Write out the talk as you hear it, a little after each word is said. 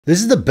This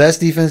is the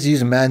best defense to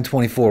use in Madden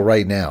 24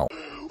 right now.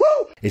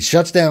 Woo! It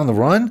shuts down the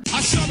run.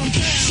 I shut them down,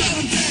 shut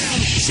them down,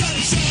 shut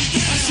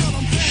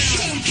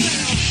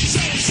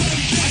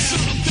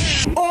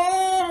them down,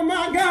 oh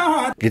my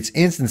God! Gets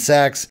instant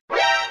sacks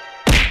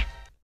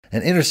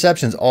and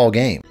interceptions all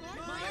game.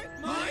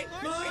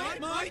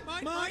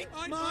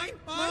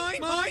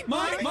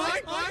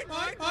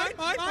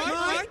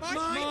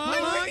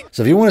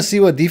 So if you want to see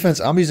what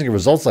defense I'm using in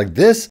results like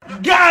this,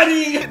 got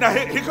it! Now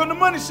here come the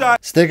money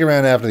shot. Stick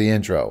around after the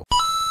intro.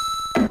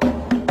 For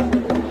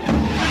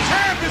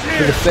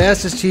the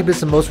fastest,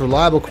 cheapest, and most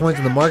reliable coins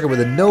in the market with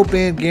a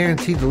no-ban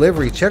guaranteed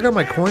delivery, check out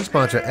my coin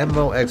sponsor,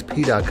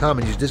 MMOXP.com,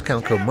 and use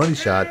discount code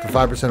MONEYSHOT for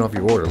 5% off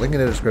your order. Link in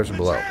the description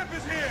below.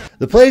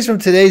 The plays from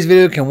today's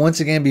video can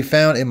once again be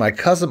found in my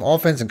custom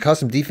offense and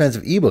custom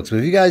defensive ebooks. But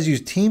if you guys use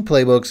team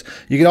playbooks,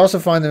 you can also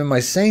find them in my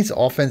Saints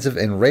offensive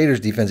and Raiders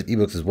defensive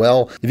ebooks as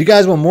well. If you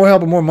guys want more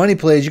help and more money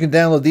plays, you can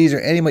download these or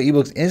any of my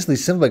ebooks instantly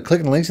simply by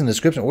clicking the links in the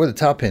description or the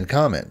top pinned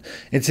comment.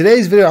 In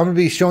today's video, I'm going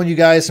to be showing you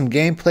guys some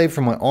gameplay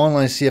from my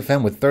online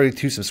CFM with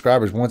 32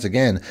 subscribers once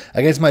again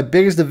against my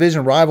biggest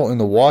division rival in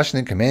the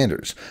Washington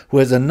Commanders, who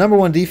has the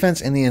 #1 defense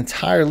in the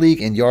entire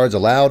league in yards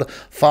allowed,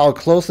 followed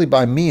closely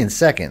by me in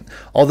second.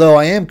 Although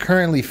I am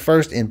currently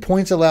first in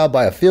points allowed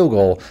by a field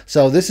goal,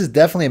 so this is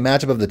definitely a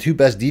matchup of the two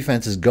best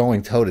defenses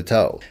going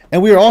toe-to-toe.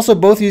 And we are also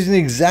both using the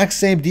exact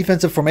same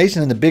defensive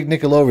formation in the big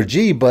nickel over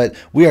G, but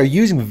we are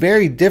using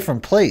very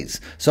different plays.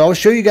 So I'll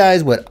show you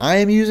guys what I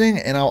am using,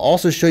 and I'll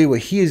also show you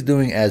what he is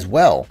doing as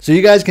well. So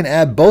you guys can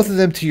add both of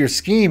them to your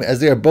scheme, as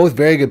they are both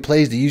very good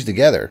plays to use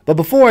together. But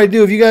before I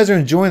do, if you guys are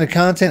enjoying the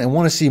content and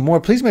want to see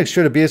more, please make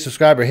sure to be a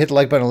subscriber, hit the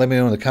like button, and let me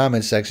know in the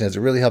comments section, as it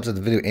really helps out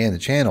the video and the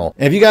channel.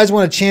 And if you guys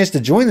want a chance to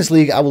join this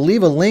league, I will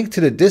leave a link to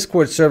the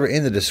Discord server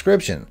in the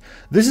description.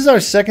 This is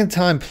our second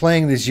time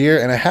playing this year,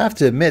 and I have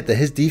to admit that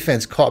his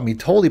defense caught me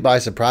totally by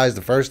surprise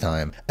the first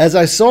time, as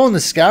I saw in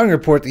the scouting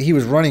report that he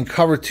was running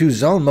cover 2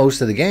 zone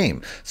most of the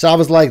game. So I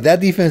was like,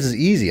 that defense is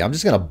easy. I'm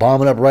just going to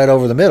bomb it up right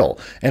over the middle.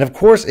 And of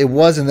course, it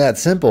wasn't that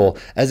simple,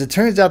 as it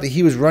turns out that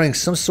he was running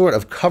some sort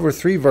of cover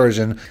 3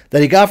 version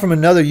that he got from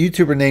another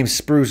YouTuber named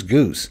Spruce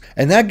Goose.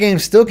 And that game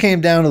still came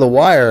down to the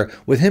wire,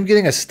 with him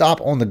getting a stop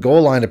on the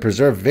goal line to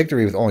preserve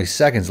victory with only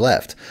seconds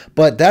left.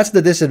 But that's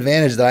the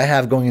disadvantage that I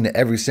have going into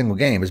every single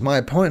game, is my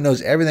opponent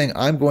knows everything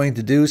I'm going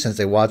to do since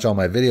they watch all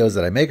my videos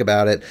that I make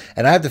about it,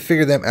 and I have to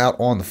figure them out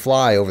on the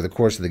fly over the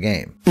course of the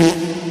game.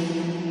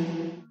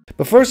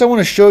 But first, I want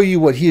to show you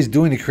what he is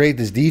doing to create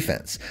this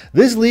defense.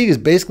 This league is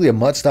basically a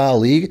MUT style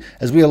league,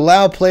 as we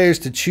allow players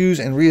to choose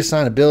and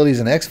reassign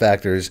abilities and X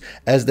factors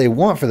as they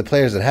want for the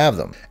players that have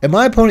them. And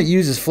my opponent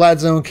uses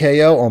flat zone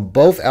KO on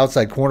both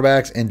outside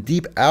cornerbacks and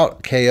deep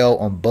out KO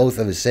on both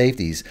of his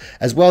safeties,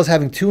 as well as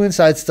having 2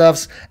 inside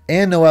stuffs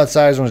and no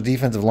outsiders on his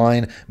defensive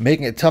line,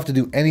 making it tough to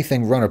do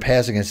anything run or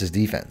pass against his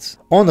defense.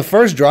 On the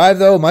first drive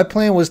though, my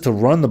plan was to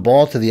run the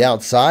ball to the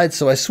outside,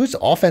 so I switched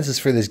offenses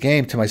for this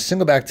game to my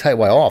single back tight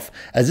Y off,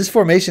 as this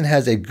formation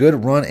has a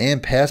good run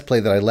and pass play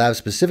that I labbed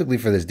specifically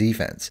for this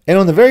defense. And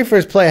on the very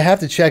first play, I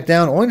have to check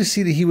down only to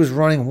see that he was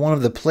running one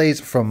of the plays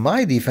from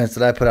my defense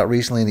that I put out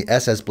recently in the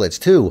SS Blitz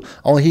 2,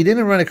 only he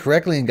didn't run it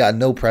correctly and got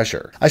no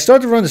pressure. I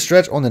start to run the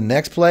stretch on the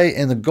next play,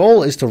 and the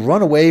goal is to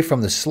run away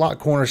from the slot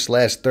corner /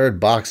 third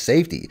box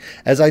safety,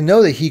 as I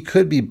know that he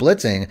could be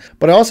blitzing,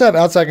 but I also have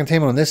outside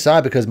containment on this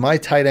side because my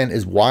tight end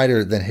is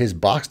wider than his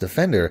box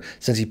defender,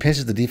 since he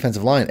pinches the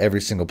defensive line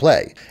every single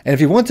play. And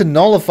if you want to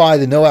nullify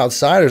the no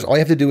outsiders, all you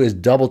have to do is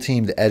double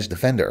team the edge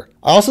defender.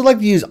 I also like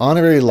to use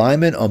honorary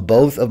linemen on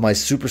both of my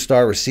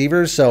superstar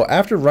receivers, so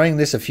after running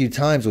this a few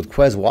times with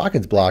Quez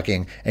Watkins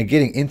blocking and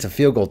getting into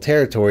field goal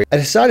territory, I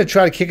decided to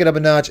try to kick it up a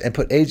notch and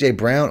put AJ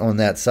Brown on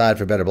that side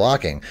for better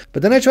blocking.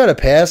 But then I try to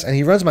pass, and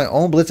he runs my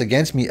own blitz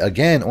against me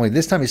again, only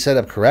this time he set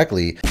up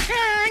correctly,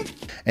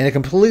 and it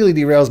completely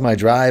derails my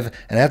drive,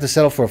 and I have to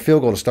settle for a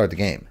field goal to start the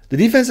game. The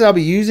defense that I'll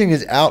be using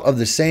is out of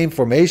the same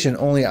formation,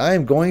 only I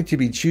am going to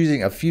be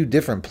choosing a few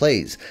different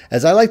plays,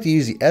 as I like to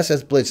use the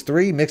SS Blitz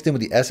 3 mixed in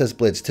with the SS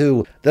Blitz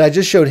 2 that I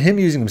just showed him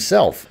using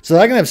himself, so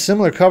that I can have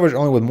similar coverage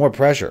only with more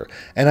pressure.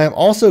 And I'm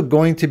also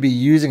going to be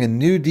using a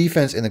new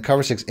defense in the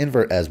cover 6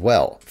 invert as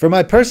well. For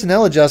my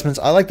personnel adjustments,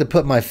 I like to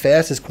put my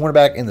fastest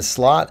cornerback in the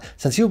slot,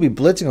 since he will be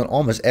blitzing on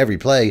almost every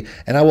play,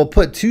 and I will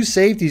put 2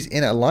 safeties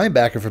in at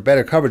linebacker for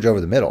better coverage over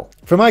the middle.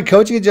 For my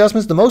coaching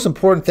adjustments, the most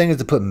important thing is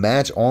to put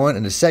match on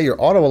and to set your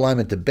auto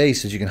alignment to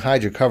base so you can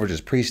hide your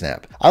coverages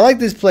pre-snap. I like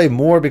this play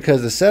more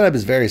because the setup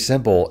is very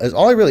simple, as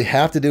all I really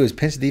have to do is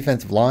pinch the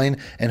defensive line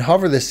and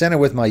hover the center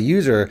with my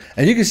user,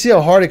 and you can see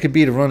how hard it could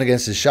be to run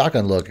against his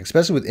shotgun look,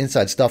 especially with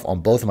inside stuff on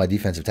both of my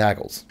defensive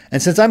tackles.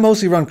 And since I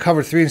mostly run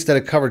cover 3 instead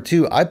of cover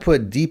 2, I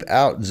put deep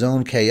out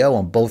zone KO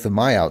on both of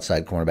my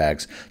outside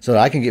cornerbacks so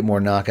that I can get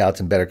more knockouts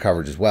and better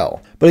coverage as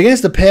well. But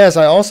against the pass,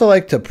 I also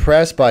like to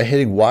press by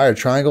hitting wide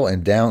triangle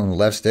and down on the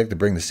left stick to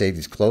bring the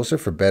safeties closer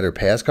for better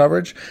pass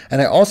coverage.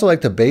 And I also like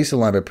to base the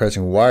line by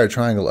pressing wide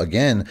triangle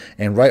again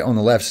and right on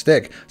the left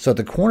stick so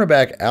that the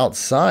cornerback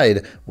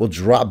outside will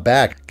drop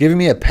back, giving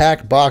me a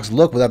pack box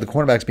look without the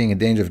cornerbacks being in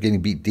danger of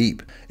getting beat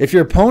deep. If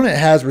your opponent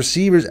has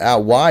receivers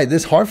out wide,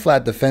 this hard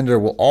flat defender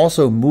will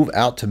also move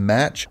out to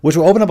match, which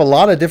will open up a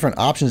lot of different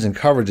options in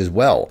coverage as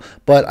well.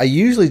 But I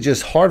usually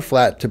just hard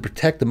flat to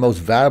protect the most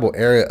valuable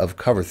area of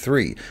cover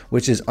 3,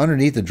 which is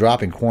underneath the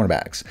dropping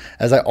cornerbacks,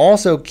 as I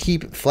also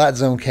keep flat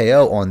zone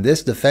KO on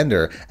this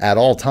defender at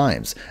all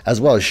times,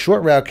 as well as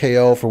short route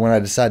KO for when I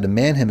decide to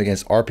man him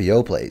against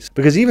RPO plays.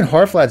 Because even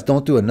hard flats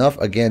don't do enough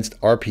against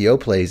RPO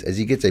plays, as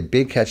he gets a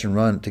big catch and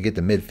run to get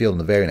to midfield in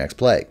the very next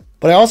play.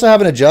 But I also have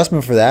an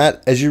adjustment for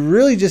that, as you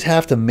really just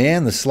have to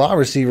man the slot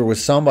receiver with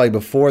somebody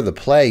before the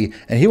play,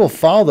 and he will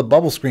follow the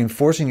bubble screen,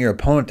 forcing your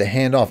opponent to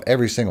hand off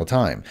every single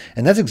time.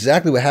 And that's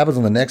exactly what happens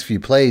on the next few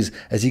plays,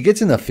 as he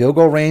gets in the field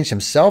goal range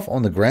himself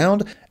on the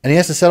ground, and he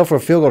has to settle for a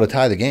field goal to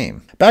tie the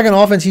game. Back on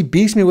offense, he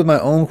beats me with my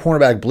own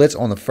cornerback blitz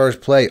on the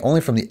first play,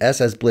 only from the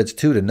SS Blitz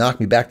 2 to knock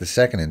me back to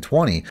 2nd and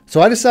 20. So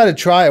I decided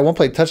to try a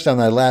one-play touchdown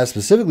that I allowed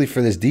specifically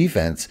for this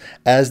defense,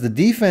 as the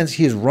defense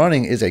he is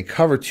running is a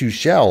cover 2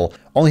 shell,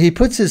 only he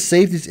puts his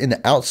safeties in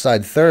the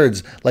outside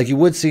thirds like you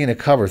would see in a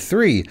cover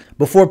 3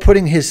 before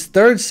putting his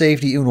third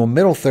safety into a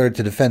middle third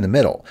to defend the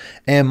middle.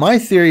 And my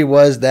theory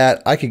was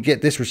that I could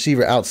get this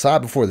receiver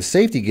outside before the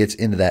safety gets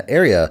into that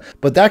area,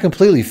 but that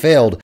completely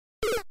failed,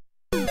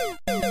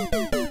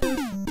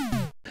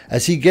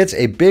 as he gets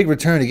a big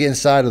return to get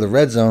inside of the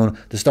red zone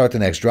to start the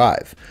next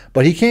drive.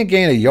 But he can't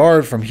gain a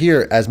yard from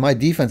here, as my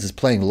defense is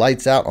playing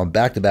lights out on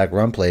back-to-back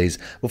run plays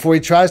before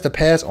he tries to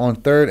pass on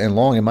 3rd and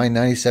long, and my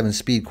 97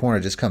 speed corner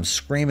just comes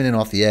screaming in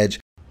off the edge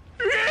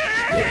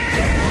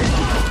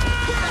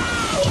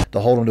to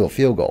hold him to a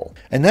field goal.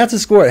 And that's the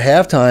score at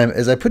halftime,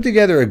 as I put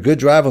together a good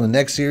drive on the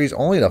next series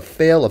only to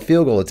fail a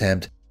field goal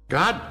attempt.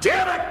 God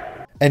damn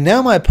it! And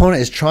now my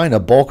opponent is trying to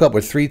bulk up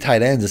with 3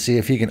 tight ends to see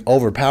if he can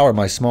overpower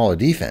my smaller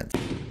defense.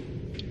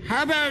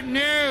 How about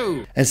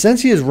no? And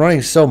since he is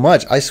running so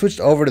much, I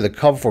switched over to the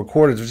cover 4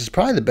 quarters, which is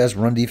probably the best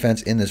run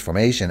defense in this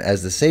formation,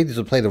 as the safeties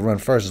will play the run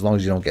first as long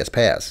as you don't get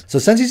past. So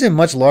since he's in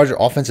much larger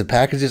offensive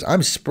packages,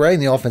 I'm spraying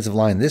the offensive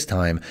line this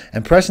time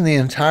and pressing the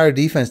entire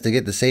defense to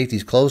get the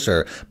safeties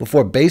closer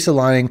before base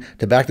aligning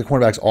to back the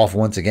cornerbacks off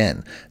once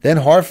again. Then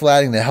hard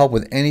flatting to help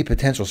with any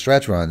potential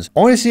stretch runs,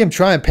 only to see him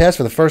try and pass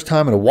for the first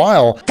time in a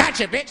while.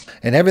 Gotcha, bitch!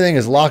 And everything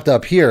is locked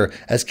up here,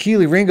 as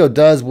Keely Ringo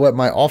does what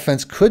my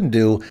offense couldn't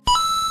do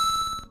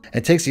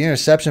and takes the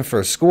interception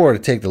for a score to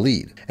take the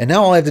lead. And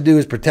now all I have to do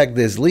is protect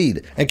this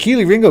lead. And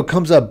Keely Ringo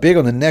comes up big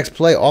on the next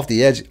play off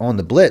the edge on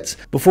the blitz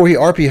before he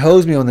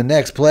RPOs me on the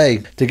next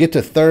play to get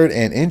to 3rd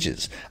and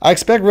inches. I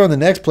expect run the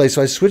next play,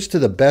 so I switch to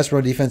the best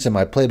run defense in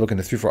my playbook in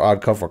the 3-4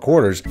 odd cover 4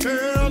 quarters.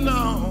 Hell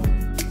no.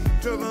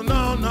 To the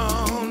no,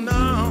 no,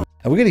 no.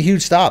 And we get a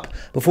huge stop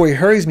before he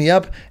hurries me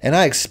up, and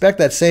I expect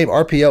that same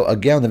RPO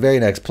again on the very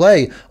next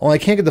play, only I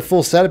can't get the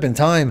full setup in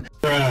time.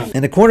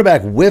 And the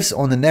cornerback whiffs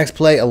on the next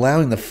play,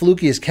 allowing the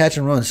flukiest catch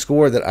and run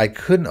score that I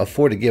couldn't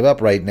afford to give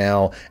up right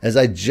now, as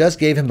I just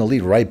gave him the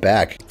lead right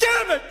back.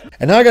 Damn it!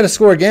 And now I got to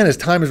score again as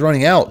time is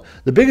running out.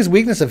 The biggest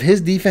weakness of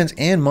his defense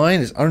and mine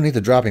is underneath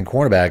the dropping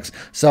cornerbacks,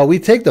 so we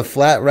take the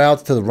flat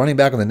routes to the running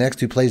back on the next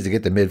 2 plays to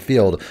get to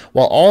midfield,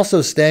 while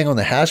also staying on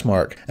the hash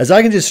mark, as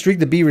I can just streak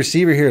the B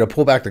receiver here to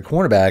pull back the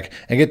cornerback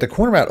and get the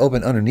corner route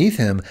open underneath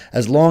him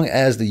as long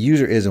as the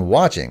user isn't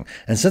watching.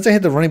 And since I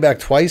hit the running back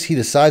twice, he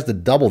decides to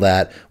double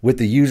that with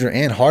the user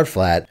and hard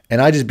flat,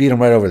 and I just beat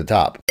him right over the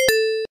top.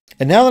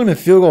 And now that I'm in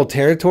field goal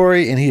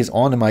territory and he is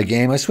on to my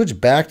game, I switch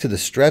back to the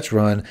stretch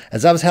run,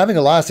 as I was having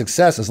a lot of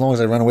success as long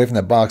as I run away from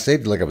that box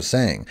safety like I was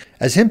saying.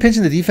 As him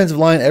pinching the defensive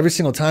line every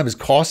single time is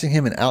costing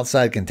him an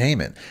outside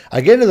containment.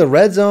 I get into the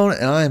red zone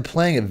and I am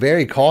playing it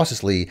very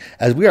cautiously,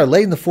 as we are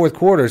late in the 4th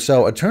quarter,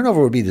 so a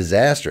turnover would be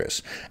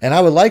disastrous. And I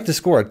would like to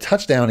score a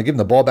touchdown and give him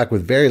the ball back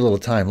with very little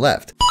time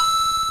left.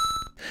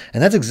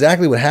 And that's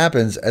exactly what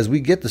happens, as we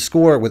get the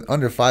score with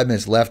under 5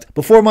 minutes left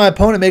before my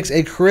opponent makes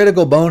a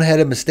critical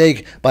boneheaded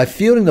mistake by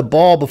fielding the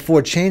ball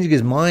before changing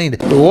his mind.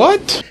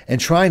 What?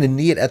 And trying to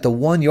knee it at the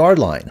 1-yard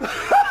line.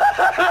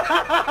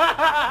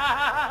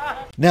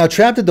 Now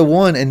trapped at the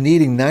 1 and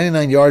needing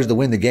 99 yards to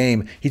win the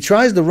game, he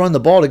tries to run the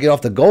ball to get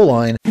off the goal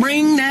line.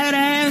 Bring that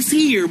ass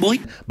here, boy.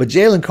 But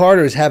Jalen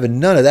Carter is having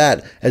none of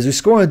that, as we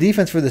score on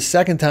defense for the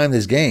 2nd time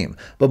this game.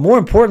 But more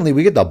importantly,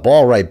 we get the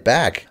ball right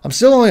back. I'm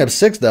still only up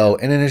 6 though,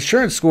 and an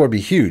insurance score would be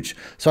huge.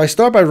 So I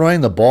start by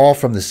running the ball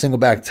from the single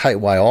back tight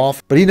Y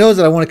off, but he knows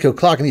that I want to kill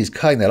clock and he's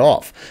cutting that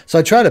off. So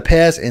I try to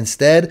pass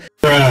instead,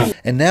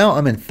 and now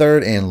I'm in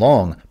 3rd and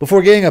long,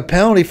 before getting a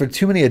penalty for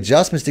too many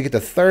adjustments to get to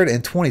 3rd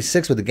and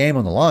 26 with the game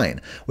on the line.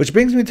 Which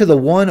brings me to the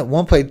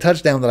one-play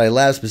touchdown that I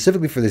allowed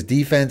specifically for this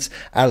defense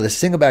out of the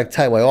single back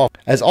tight way off,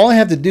 as all I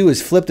have to do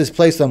is flip this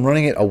play so I'm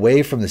running it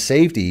away from the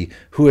safety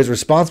who is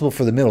responsible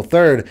for the middle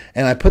third,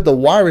 and I put the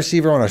wide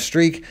receiver on a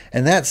streak,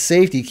 and that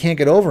safety can't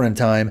get over in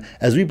time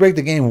as we break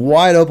the game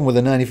wide open with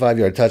a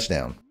 95-yard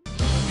touchdown.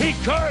 He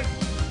could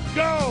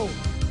go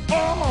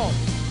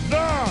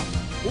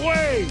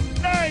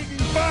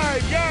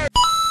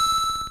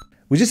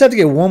We just have to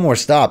get one more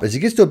stop as he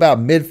gets to about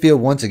midfield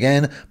once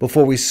again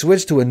before we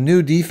switch to a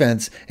new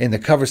defense in the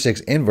cover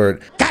 6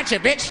 invert. Gotcha,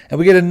 bitch! And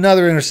we get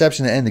another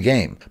interception to end the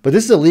game. But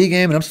this is a league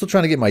game, and I'm still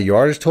trying to get my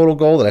yardage total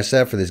goal that I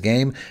set for this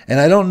game. And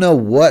I don't know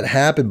what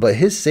happened, but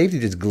his safety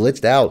just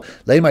glitched out,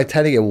 letting my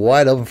tight end get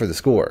wide open for the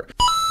score,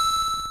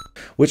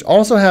 which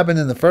also happened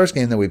in the first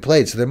game that we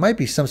played, so there might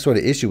be some sort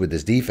of issue with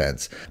this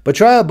defense. But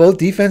try out both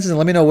defenses and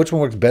let me know which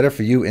one works better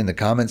for you in the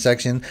comment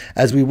section,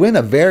 as we win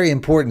a very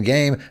important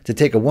game to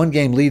take a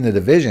 1-game lead in the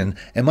division,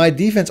 and my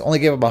defense only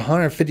gave up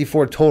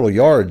 154 total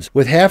yards,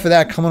 with half of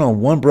that coming on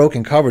one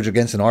broken coverage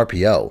against an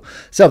RPO.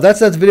 So if that's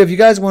the video. If you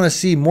guys want to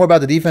see more about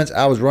the defense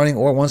I was running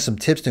or want some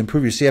tips to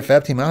improve your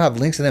CFF team, I'll have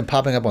links to them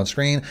popping up on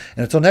screen.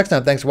 And until next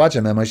time, thanks for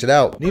watching, man. My shit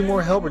out. Need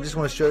more help or just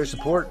want to show your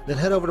support? Then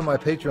head over to my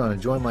Patreon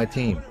and join my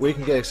team, where you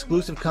can get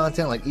exclusive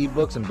content like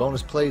ebooks and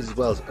bonus plays, as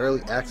well as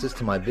early access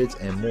to my vids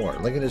and more.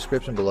 Link in the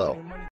description below.